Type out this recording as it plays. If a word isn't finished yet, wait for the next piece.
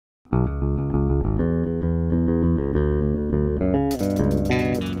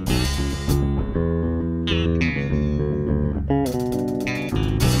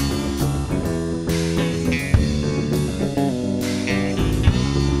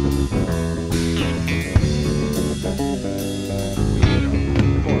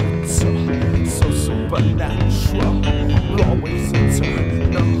supernatural, always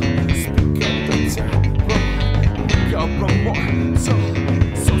eternal. Speak of the devil, you're immortal.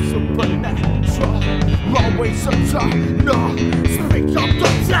 So supernatural, always eternal. Speak of the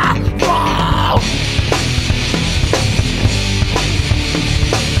devil.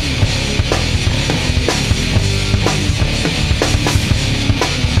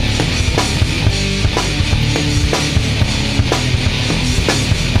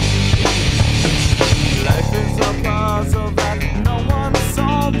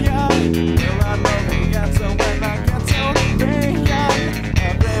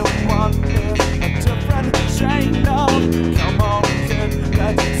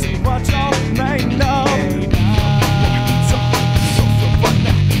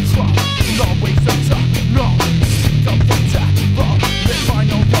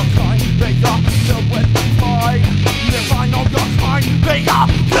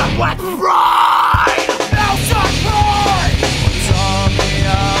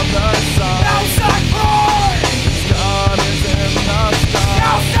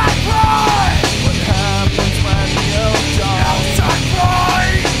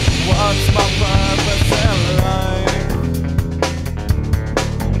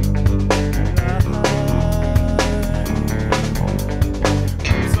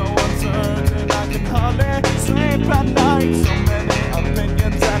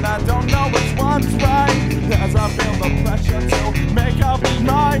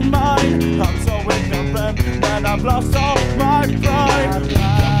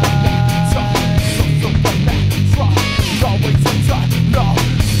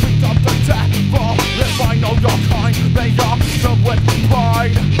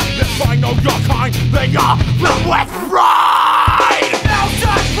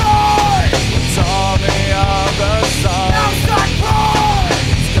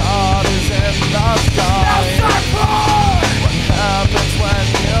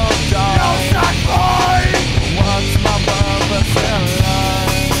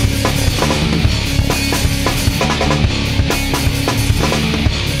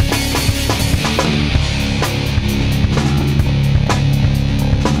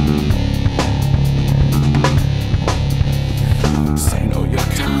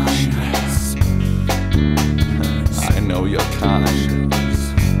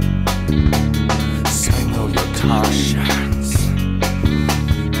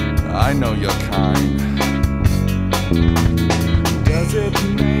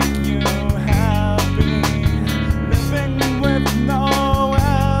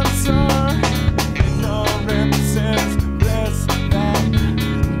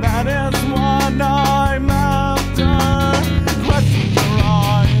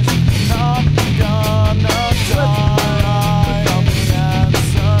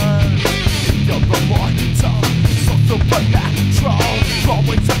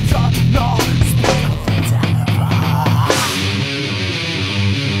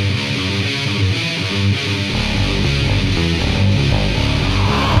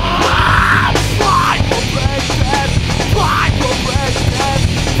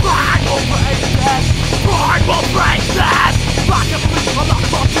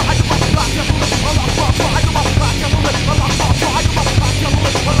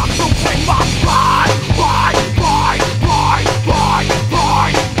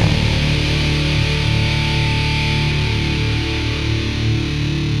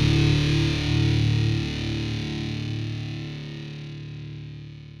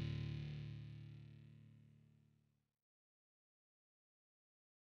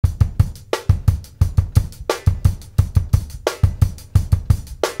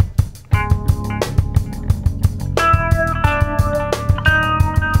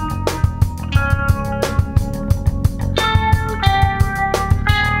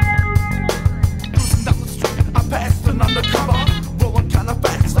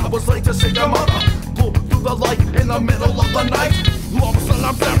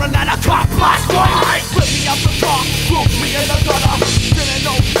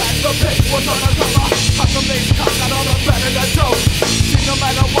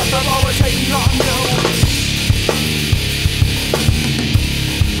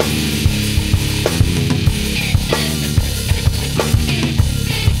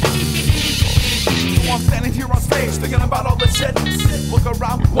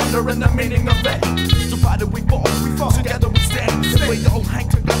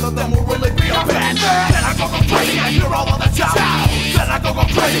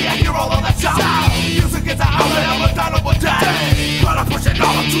 crazy, I hear all of that sound. Music is an outlet, I'm a downloadable day. But I push it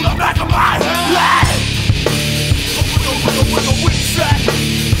all up to the back of my head. So with a Wiggysak,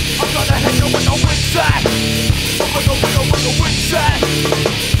 I'm gonna hit you with a Wiggysak.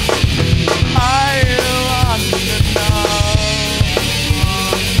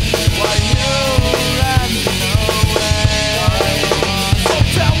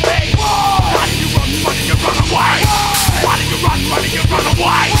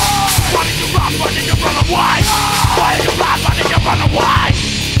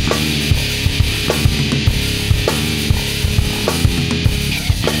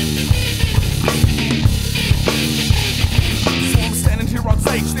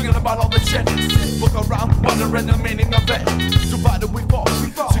 and the meaning of it. Divided we fall,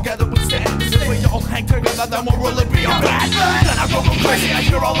 together we stand. If we all hang together, then we'll really be a band. Then I go crazy, I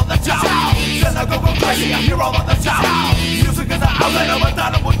hear all of the town. Then I go crazy, I hear all of the town. Music is the outlet of a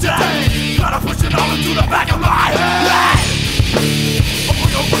dyable day. Gotta push it all into the back of my head. Oh,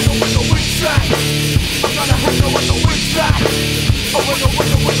 wiggle, Wiggysak. I'm gonna hang out with the Wiggysak. Oh, wiggle,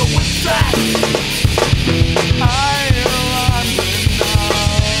 Wiggysak. I want to know.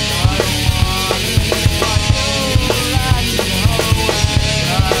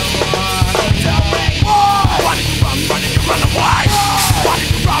 Tell me why did you run? Why did you run away? Why did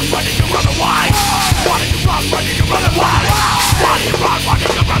you run? Why did you run away? Why did you run? Why did you run away? Why did you run? Why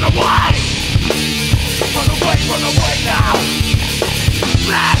did you run away? Run away now.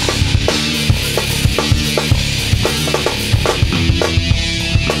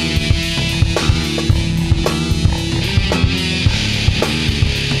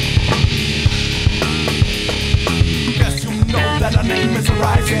 Guess you know that our name is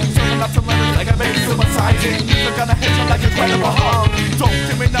Arizing. Turning up to lyrics like a baby suiciding. They're gonna hit you like a credible hug. Don't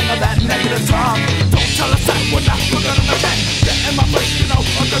give me none of that negative talk. Don't tell us that we're not gonna make it. Get in my face, you know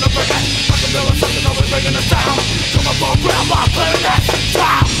I'm gonna bring it. I can feel something over bringing us down. Come up on ground, I'm playing that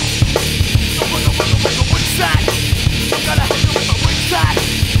down. So wiggle, Wiggysak. I'm gonna hit you with a Wiggysak.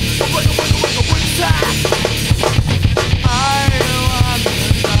 So wiggle, Wiggysak. I want to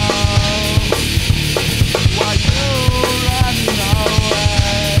know why you ran away.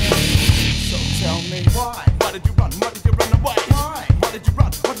 So tell me why? Why did you run? Why did you run away? Why? Why did you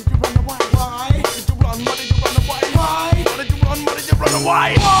run? Why did you run away? Why? Why did you run? Why did you run away?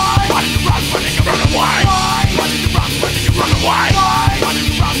 Why? Why did you run? Why did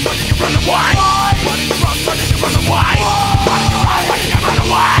you run away? Why? Why did you run? Why did you run away? Why? Why did you run? Why did you run away? Why? Why did you run? Why did you run away? Why? Why did you run? Why did you run away? Why did you run? Why did you run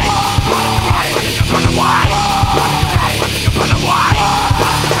away? Why did you run? Why did you run away? Why did you run away?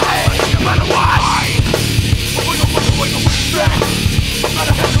 Why did you run away? Wiggle, Wiggysak. I'm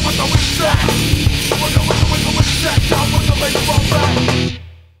gonna hit you with the Wiggysak. Wiggle, Wiggysak. Now wiggle, make you fall back.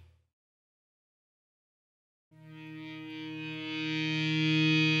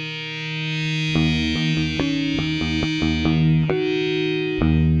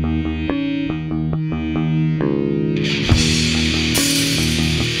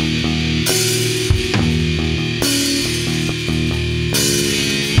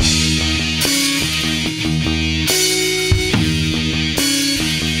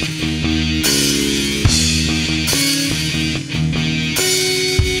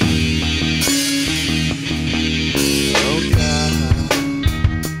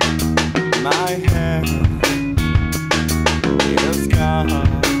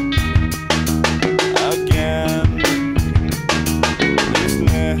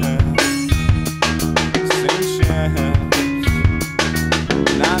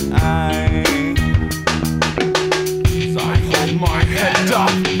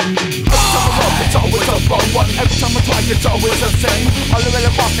 Every time I try, it's always the same. All I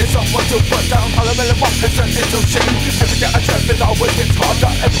really want is someone to put down. All I really want is turn into shame. Every day I try, it always gets harder.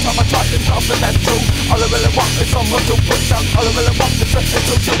 Every time I try, it's something that's true. All I really want is someone to put down. All I really want is turn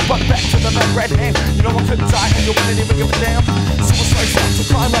into shame. But back to the man red hand. You know I could die and you wouldn't even give a damn. Suicide sounds to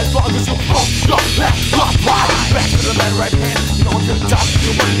crime as long as you hold your left right. Back to the man red hand. You know I could die and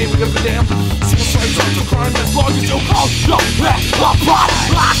you wouldn't even give a damn. Suicide sounds to crime as long as you hold your left right.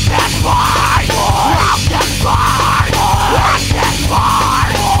 I can't fight. I can't fight. I can't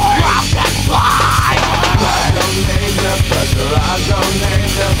fight. I can't fight. I don't need the pressure. I don't need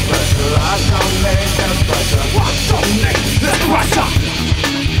the pressure. I don't need the pressure. I don't need the pressure.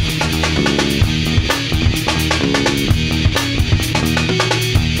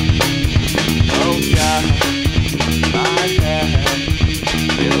 Oh God, my head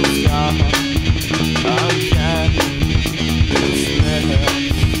feels gone again. This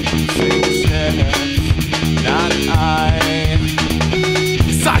not I.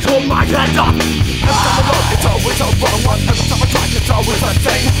 I hold my head up. Every time I look, it's always a wrong one. Every time I try, it's always the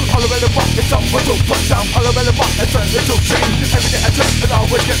same. All I really want is someone to put down. All I really want is turn into shame. Every day I try, it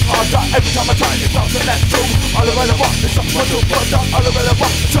always gets harder. Every time I try, it's something that's true. All I really want is someone to put down. All I really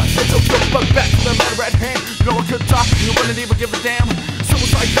want is turn into shame. But back to the man red hand. You know I could die, you wouldn't even give a damn.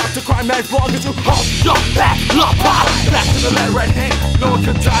 Suicide got to crime as long as you hold your back up. Back to the man red hand. You know I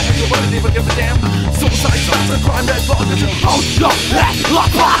could die and you wouldn't even give a damn. Suicide got to crime as long as you hold your back up.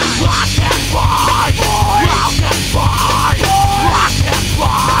 I can't fight. I can't fight. I can't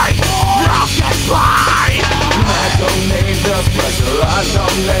fight. I can't fight. I don't need the pressure. I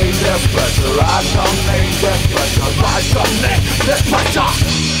don't need the pressure. I don't need the pressure. I don't need the pressure.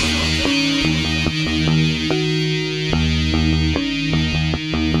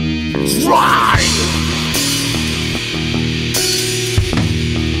 Right!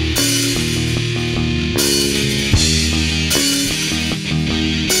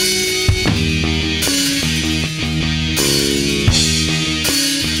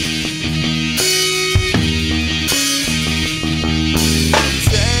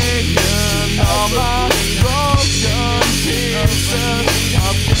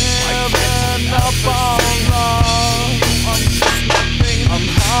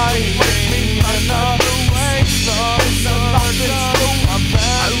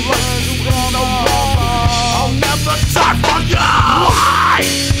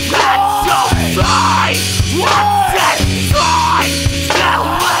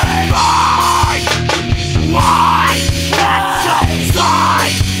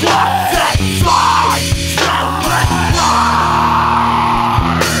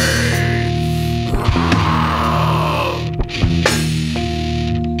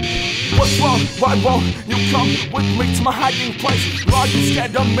 come with me to my hiding place. Are you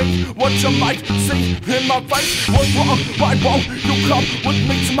scared of me? What you might see in my face? What's wrong? Why won't you come with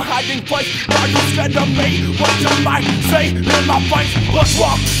me to my hiding place? Are you scared of me? What you might see in my face? What's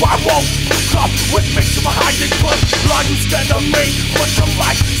wrong? Why won't you come with me to my hiding place? Are you scared of me? What you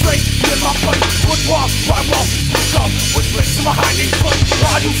might see in my face? What's wrong? Why won't you come with me to my hiding place?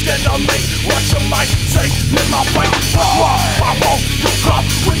 Are you scared of me? What you might see in my face? What's wrong? Why won't you come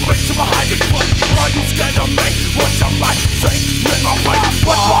with me to my hiding place? Are you scared of me? What you might see in my face?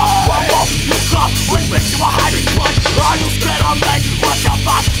 What's wrong? Why won't you come with me to my hiding place? Are you scared of me? What you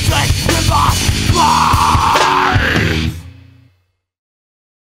might see in my face?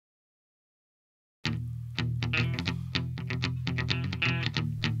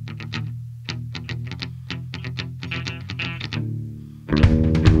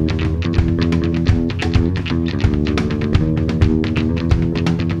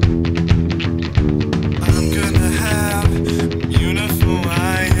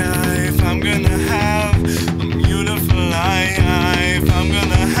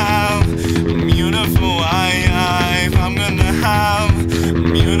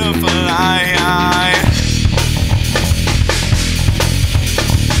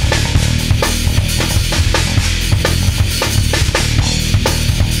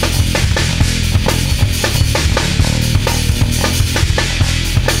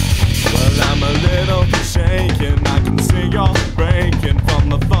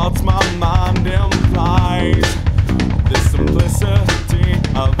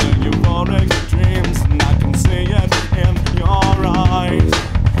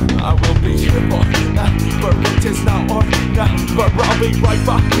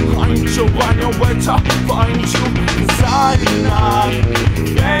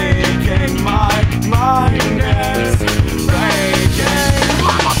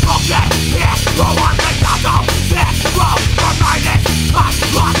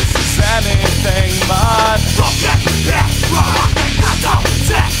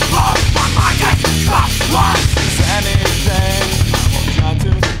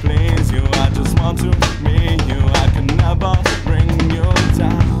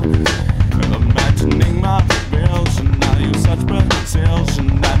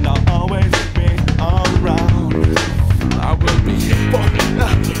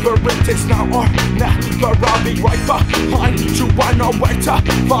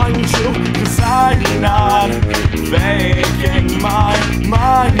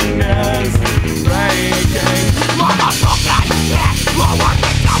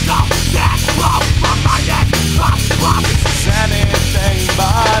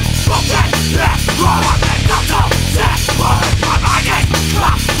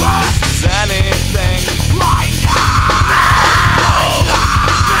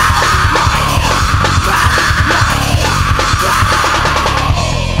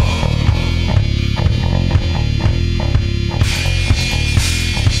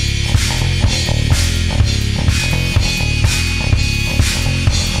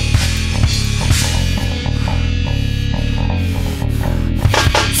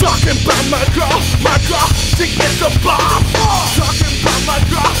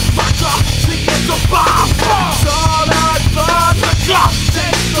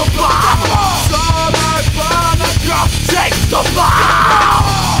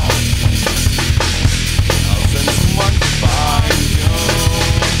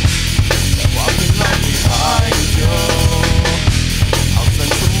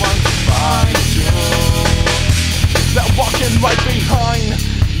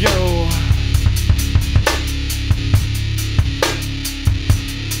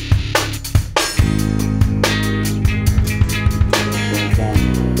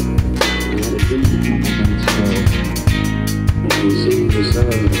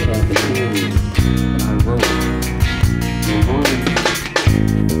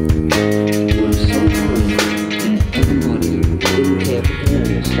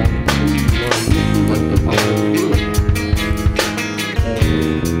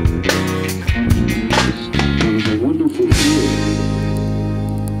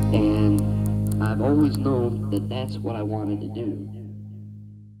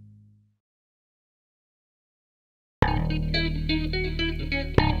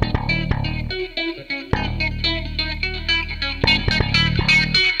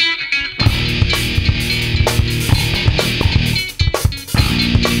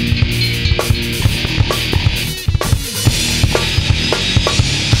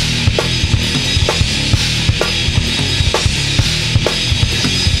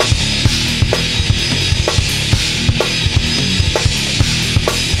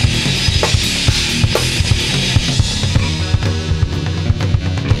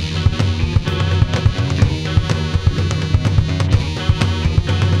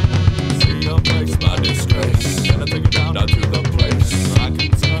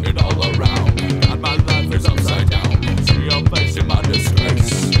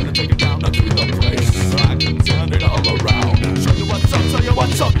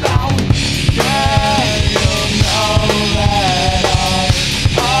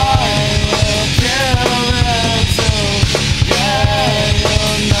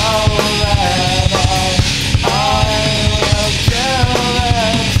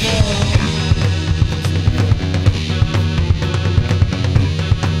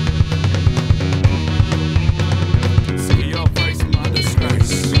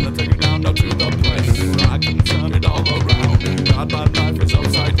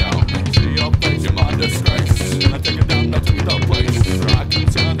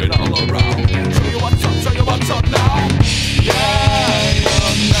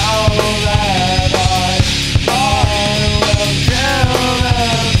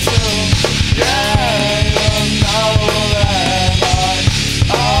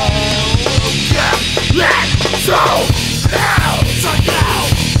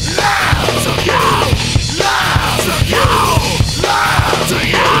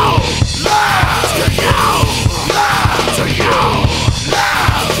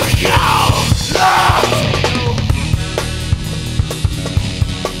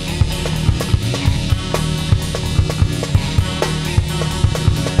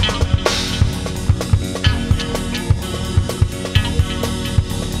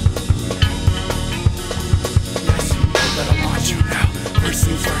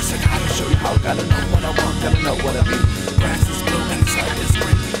 things first, I gotta show you how. Gotta know what I want, gotta know what I mean. Grass is blue and the sky is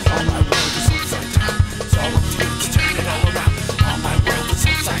green. All my world is upside down. It's all up to you to turn it all around. All my world is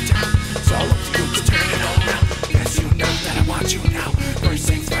upside down. It's all up to you to turn it all around. Yes, you know that I want you now. First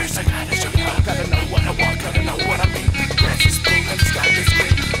things first, I gotta show you how. Gotta know what I want, gotta know what I mean. Grass is blue and the sky is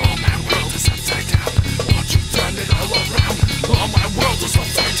green. All my world is upside down. Won't you turn it all around? All my world is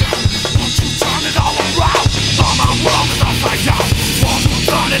upside down. Won't you turn it all around? All my world is upside down. Won't you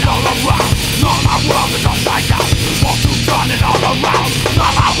turn it all around? All my world is upside down. Won't you turn it all around?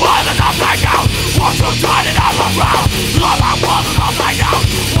 All my world is upside down. Won't you turn it all around? All my world is upside down.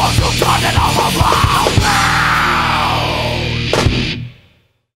 Won't you turn it all around?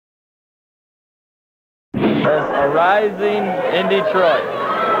 That's Arizing in Detroit.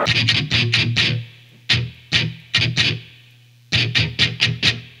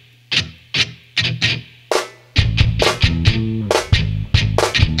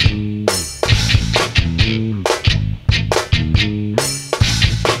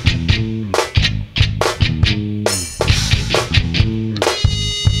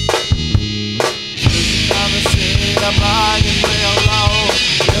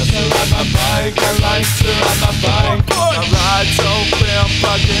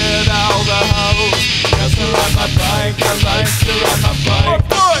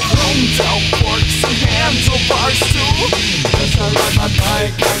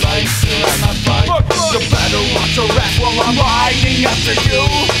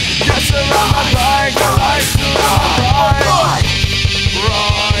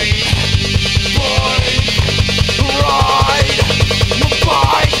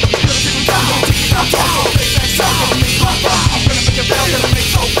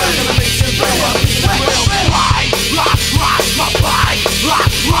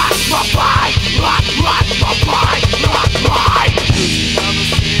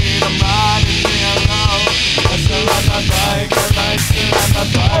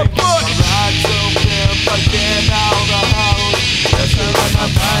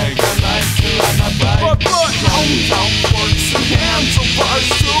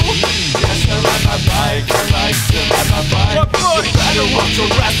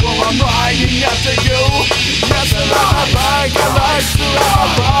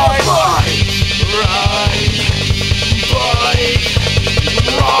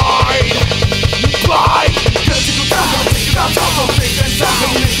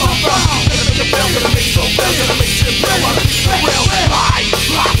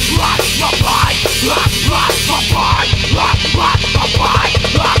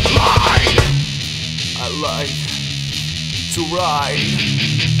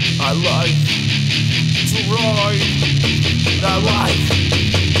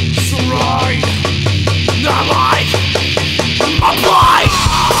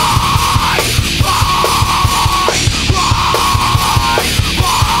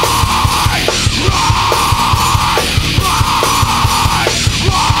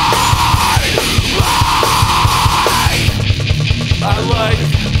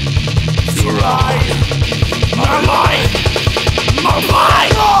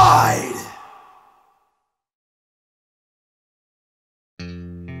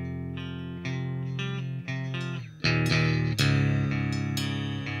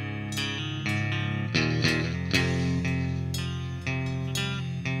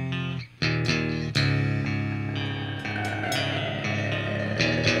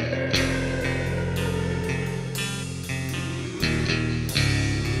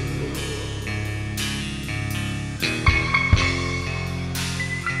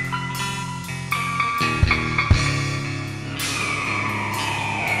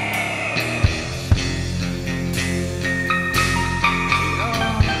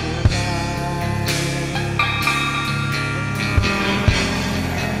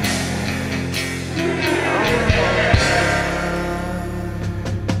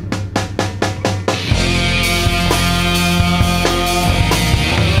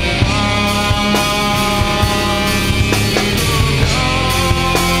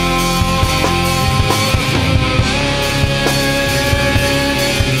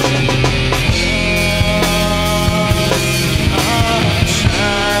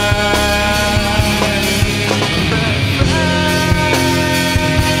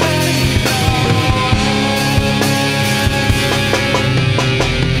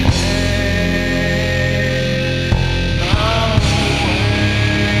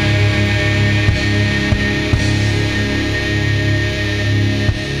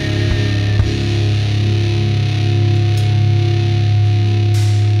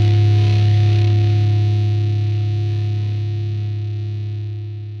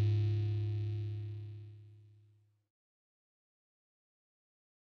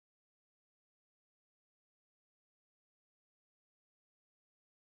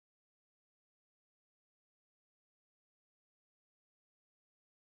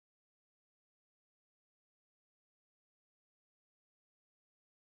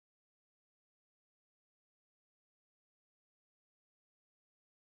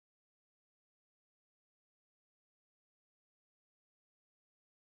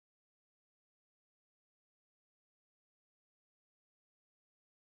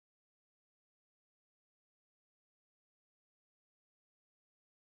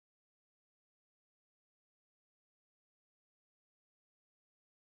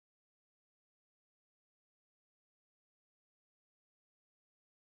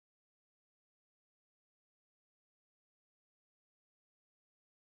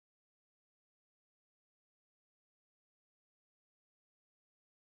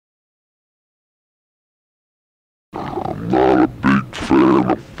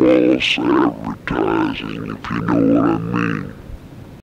 kind of false advertising, if you know what I mean.